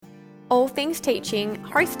All Things Teaching,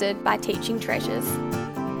 hosted by Teaching Treasures.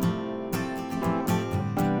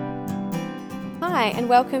 Hi, and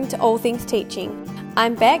welcome to All Things Teaching.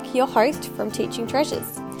 I'm Beck, your host from Teaching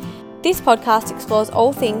Treasures. This podcast explores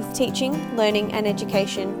all things teaching, learning, and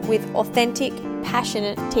education with authentic,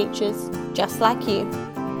 passionate teachers just like you.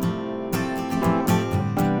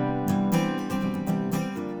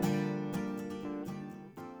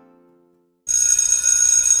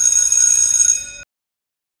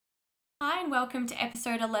 Hi, and welcome to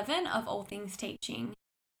episode 11 of All Things Teaching.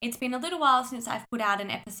 It's been a little while since I've put out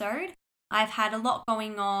an episode. I've had a lot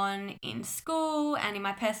going on in school and in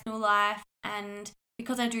my personal life, and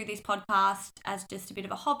because I do this podcast as just a bit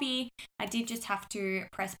of a hobby, I did just have to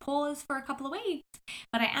press pause for a couple of weeks.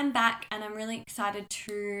 But I am back and I'm really excited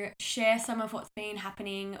to share some of what's been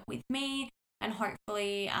happening with me and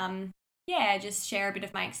hopefully, just share a bit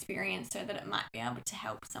of my experience so that it might be able to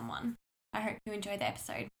help someone. I hope you enjoy the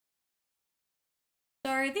episode.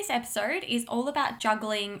 So this episode is all about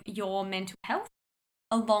juggling your mental health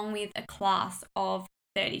along with a class of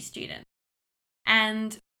 30 students.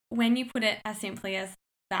 And when you put it as simply as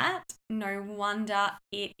that, no wonder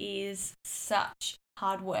it is such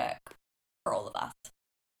hard work for all of us.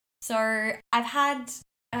 So I've had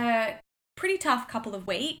a pretty tough couple of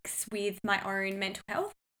weeks with my own mental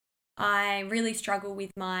health. I really struggle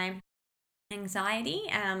with my anxiety,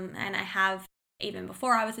 and I have even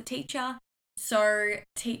before I was a teacher. So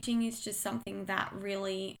teaching is just something that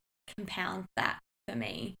really compounds that for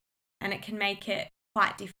me, and it can make it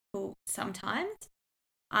quite difficult sometimes.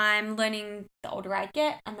 I'm learning the older I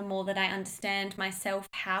get and the more that I understand myself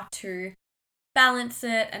how to balance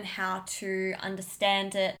it and how to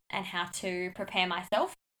understand it and how to prepare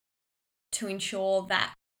myself to ensure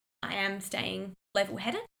that I am staying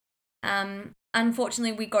level-headed.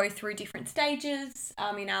 Unfortunately, we go through different stages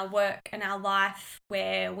in our work and our life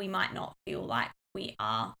where we might not feel like we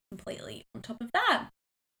are completely on top of that.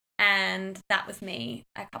 And that was me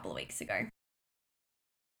a couple of weeks ago.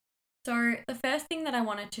 So the first thing that I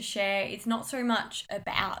wanted to share is not so much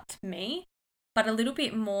about me, but a little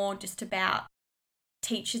bit more just about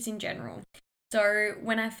teachers in general. So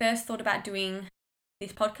when I first thought about doing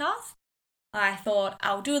this podcast, I thought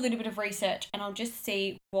I'll do a little bit of research and I'll just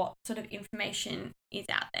see what sort of information is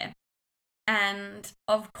out there. And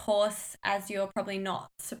of course, as you're probably not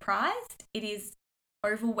surprised, it is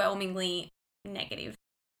overwhelmingly negative.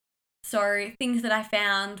 So things that I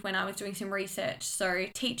found when I was doing some research. So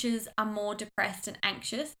teachers are more depressed and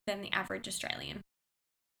anxious than the average Australian.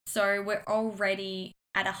 So we're already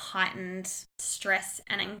at a heightened stress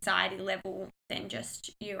and anxiety level than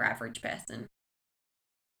just your average person.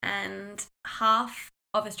 And half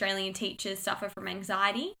of Australian teachers suffer from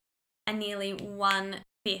anxiety and nearly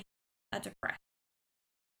 1/5 are depressed.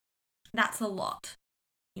 That's a lot,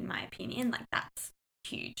 in my opinion. Like, that's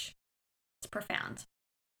huge. It's profound.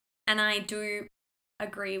 And I do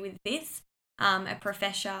agree with this. A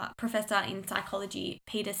professor in psychology,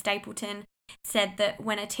 Peter Stapleton, said that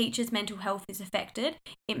when a teacher's mental health is affected,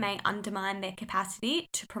 it may undermine their capacity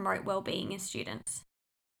to promote well-being in students.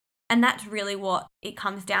 And that's really what it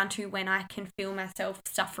comes down to when I can feel myself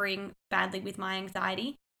suffering badly with my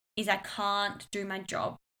anxiety, is I can't do my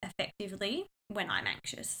job effectively when I'm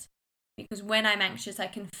anxious. Because when I'm anxious, I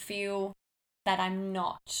can feel that I'm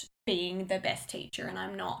not being the best teacher and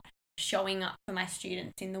I'm not showing up for my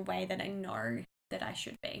students in the way that I know that I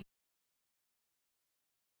should be.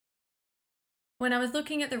 When I was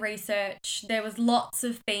looking at the research, there was lots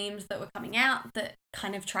of themes that were coming out that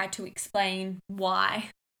kind of tried to explain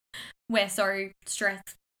why we're so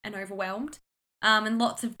stressed and overwhelmed. And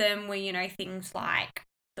lots of them were, things like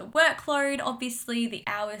the workload, obviously, the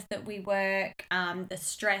hours that we work, the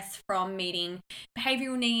stress from meeting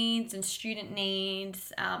behavioural needs and student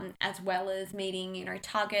needs, as well as meeting,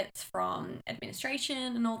 targets from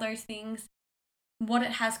administration and all those things. What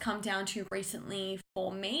it has come down to recently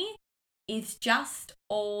for me is just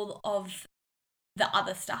all of the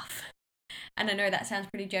other stuff. And I know that sounds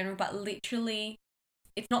pretty general, but literally,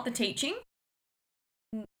 it's not the teaching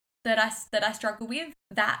that I struggle with,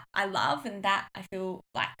 that I love and that I feel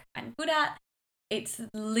like I'm good at. It's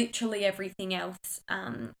literally everything else,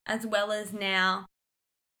 as well as now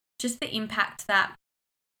just the impact that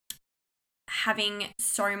having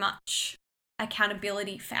so much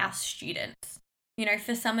accountability for our students.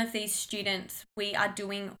 For some of these students, we are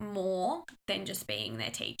doing more than just being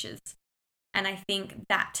their teachers. And I think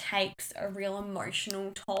that takes a real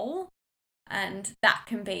emotional toll, and that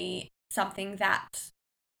can be something that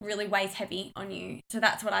really weighs heavy on you. So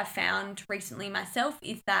that's what I've found recently myself,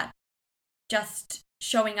 is that just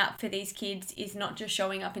showing up for these kids is not just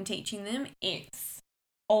showing up and teaching them, it's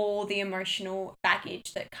all the emotional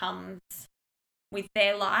baggage that comes with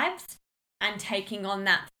their lives and taking on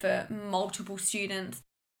that for multiple students,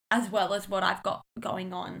 as well as what I've got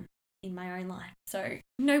going on in my own life. So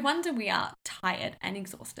no wonder we are tired and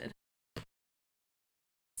exhausted.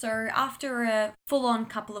 So after a full-on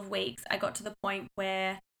couple of weeks, I got to the point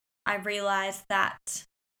where I realized that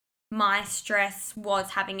my stress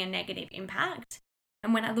was having a negative impact.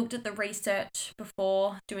 And when I looked at the research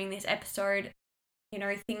before doing this episode,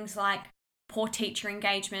 things like poor teacher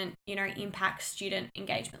engagement, impact student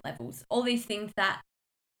engagement levels, all these things that,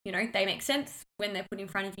 they make sense when they're put in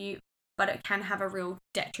front of you, but it can have a real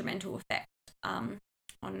detrimental effect on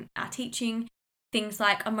our teaching. Things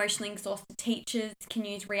like emotionally exhausted teachers can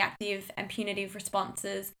use reactive and punitive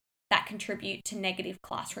responses that contribute to negative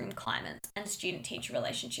classroom climates and student-teacher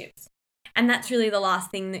relationships. And that's really the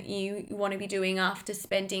last thing that you want to be doing after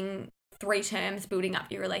spending 3 terms building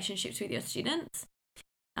up your relationships with your students,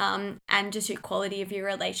 and just your quality of your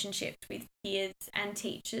relationships with peers and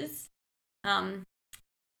teachers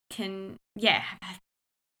can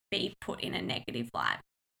be put in a negative light.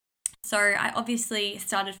 So I obviously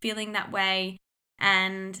started feeling that way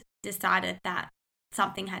and decided that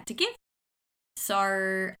something had to give.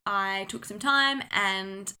 So I took some time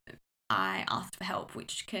and I asked for help,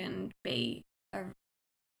 which can be a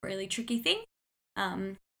really tricky thing.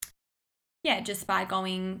 Just by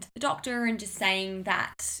going to the doctor and just saying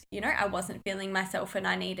that, I wasn't feeling myself and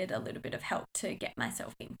I needed a little bit of help to get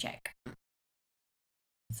myself in check.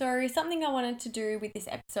 So something I wanted to do with this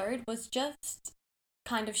episode was just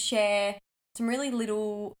kind of share some really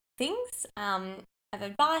little things of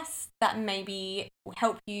advice that maybe will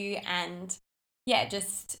help you and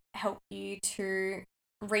just help you to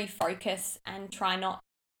refocus and try not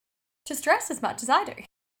to stress as much as I do.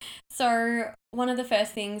 So one of the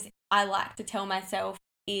first things I like to tell myself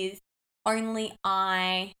is only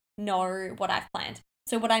I know what I've planned.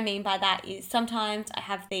 So what I mean by that is sometimes I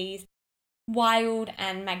have these wild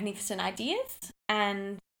and magnificent ideas,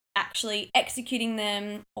 and actually executing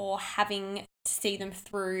them or having to see them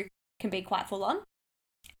through can be quite full on.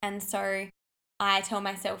 And so I tell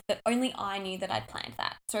myself that only I knew that I'd planned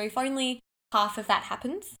that. So if only half of that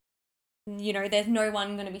happens, there's no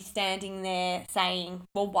one going to be standing there saying,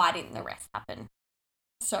 well, why didn't the rest happen?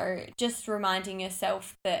 So just reminding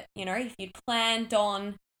yourself that, if you'd planned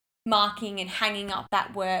on marking and hanging up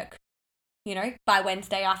that work, by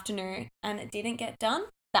Wednesday afternoon and it didn't get done,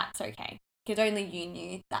 that's okay. Because only you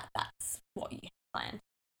knew that that's what you had planned.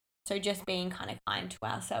 So just being kind of kind to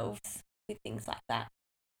ourselves with things like that.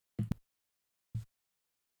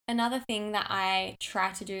 Another thing that I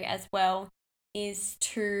try to do as well is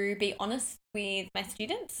to be honest with my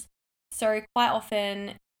students. So quite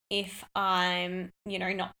often if I'm,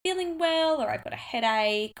 not feeling well or I've got a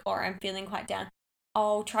headache or I'm feeling quite down,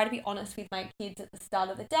 I'll try to be honest with my kids at the start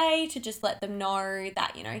of the day to just let them know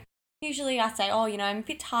that, usually I say, oh, I'm a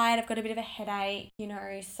bit tired, I've got a bit of a headache,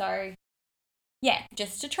 so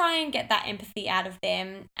just to try and get that empathy out of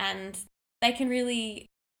them. And they can really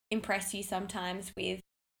impress you sometimes with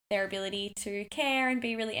their ability to care and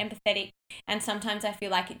be really empathetic. And sometimes I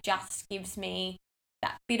feel like it just gives me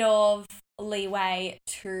that bit of leeway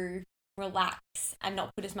to relax and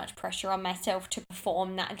not put as much pressure on myself to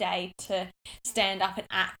perform that day, to stand up and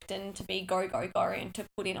act and to be go and to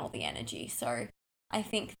put in all the energy. So I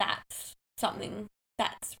think that's something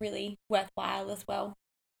that's really worthwhile as well.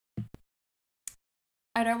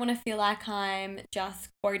 I don't want to feel like I'm just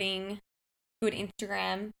quoting good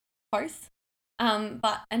Instagram posts,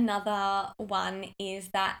 but another one is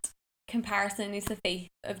that comparison is the thief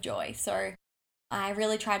of joy. So I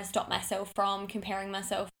really try to stop myself from comparing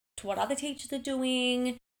myself to what other teachers are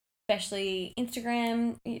doing, especially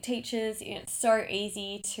Instagram teachers. It's so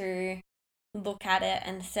easy to look at it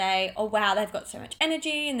and say, oh wow, they've got so much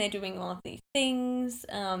energy and they're doing all of these things,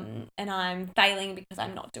 and I'm failing because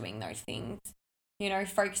I'm not doing those things.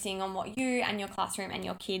 Focusing on what you and your classroom and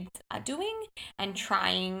your kids are doing and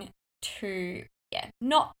trying to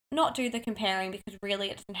not do the comparing, because really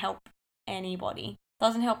it doesn't help anybody.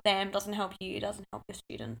 Doesn't help them, doesn't help you, doesn't help your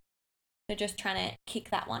students. So just trying to kick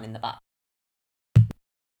that one in the butt.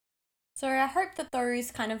 So I hope that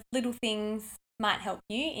those kind of little things might help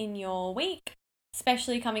you in your week,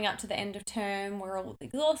 especially coming up to the end of term. We're all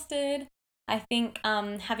exhausted. I think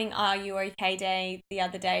having Are You OK Day the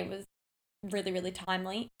other day was really, really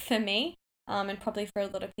timely for me, and probably for a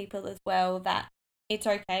lot of people as well, that it's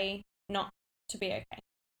okay not to be okay.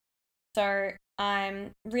 So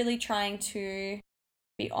I'm really trying to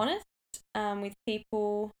be honest with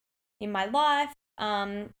people in my life,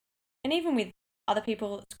 and even with other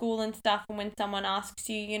people at school and stuff. And when someone asks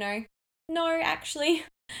you, no, actually,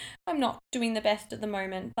 I'm not doing the best at the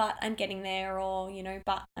moment, but I'm getting there, or,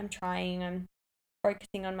 but I'm trying, I'm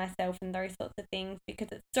focusing on myself and those sorts of things, because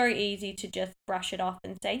it's so easy to just brush it off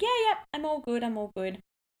and say, yeah, I'm all good,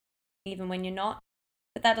 even when you're not.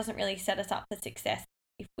 But that doesn't really set us up for success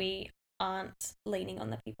if we aren't leaning on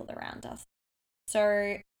the people around us.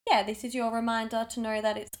 So yeah, this is your reminder to know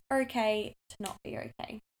that it's okay to not be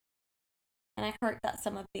okay. And I hope that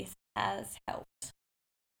some of this has helped.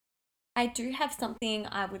 I do have something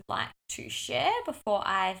I would like to share before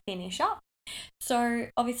I finish up. So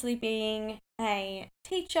obviously, being a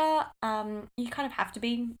teacher, you kind of have to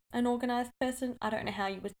be an organised person. I don't know how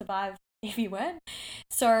you would survive if you weren't.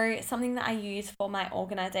 So something that I use for my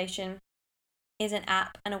organisation is an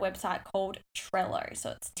app and a website called Trello.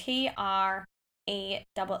 So it's Trello.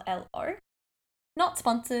 Not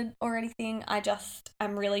sponsored or anything.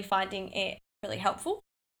 I'm really finding it really helpful.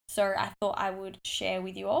 So I thought I would share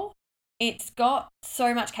with you all. It's got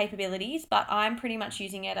so much capabilities, but I'm pretty much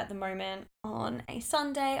using it at the moment on a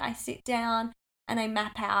Sunday. I sit down and I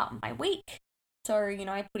map out my week. So,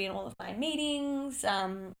 I put in all of my meetings,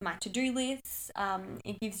 my to-do lists.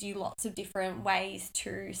 It gives you lots of different ways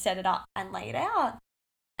to set it up and lay it out.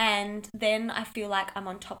 And then I feel like I'm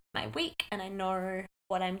on top of my week and I know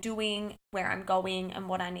what I'm doing, where I'm going, and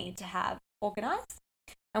what I need to have organized.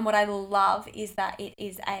 And what I love is that it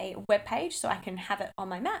is a web page, so I can have it on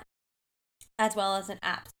my Mac, as well as an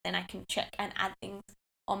app. Then I can check and add things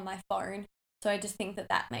on my phone. So I just think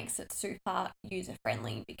that makes it super user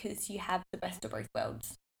friendly, because you have the best of both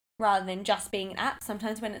worlds rather than just being an app.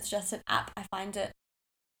 Sometimes when it's just an app, I find it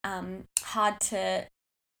hard to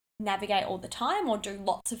navigate all the time or do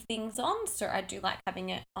lots of things on. So I do like having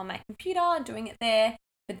it on my computer and doing it there,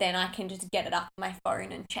 but then I can just get it up on my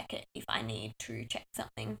phone and check it if I need to check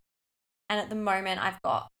something. And at the moment I've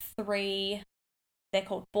got 3, they're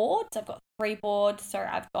called boards. I've got 3 boards. So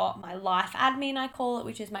I've got my life admin, I call it,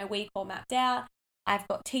 which is my week all mapped out. I've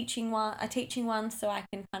got a teaching one, so I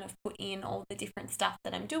can kind of put in all the different stuff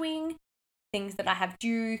that I'm doing, things that I have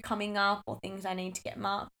due coming up, or things I need to get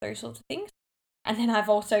marked, those sorts of things. And then I've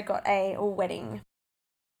also got a wedding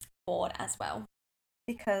board as well,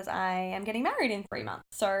 because I am getting married in 3 months.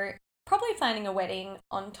 So probably planning a wedding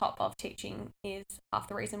on top of teaching is half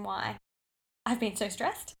the reason why I've been so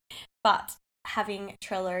stressed. But having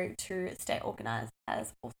Trello to stay organised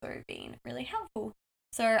has also been really helpful.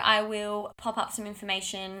 So I will pop up some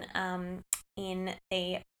information in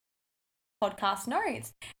the podcast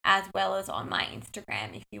notes, as well as on my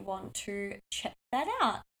Instagram if you want to check that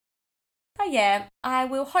out. But yeah, I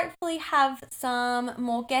will hopefully have some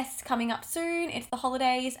more guests coming up soon. It's the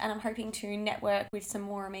holidays and I'm hoping to network with some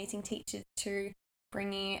more amazing teachers to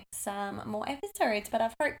bring you some more episodes. But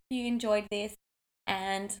I hope you enjoyed this,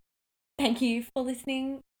 and thank you for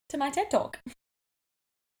listening to my TED Talk.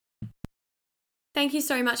 Thank you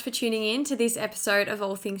so much for tuning in to this episode of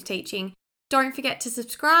All Things Teaching. Don't forget to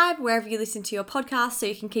subscribe wherever you listen to your podcast so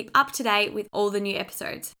you can keep up to date with all the new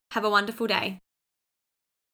episodes. Have a wonderful day.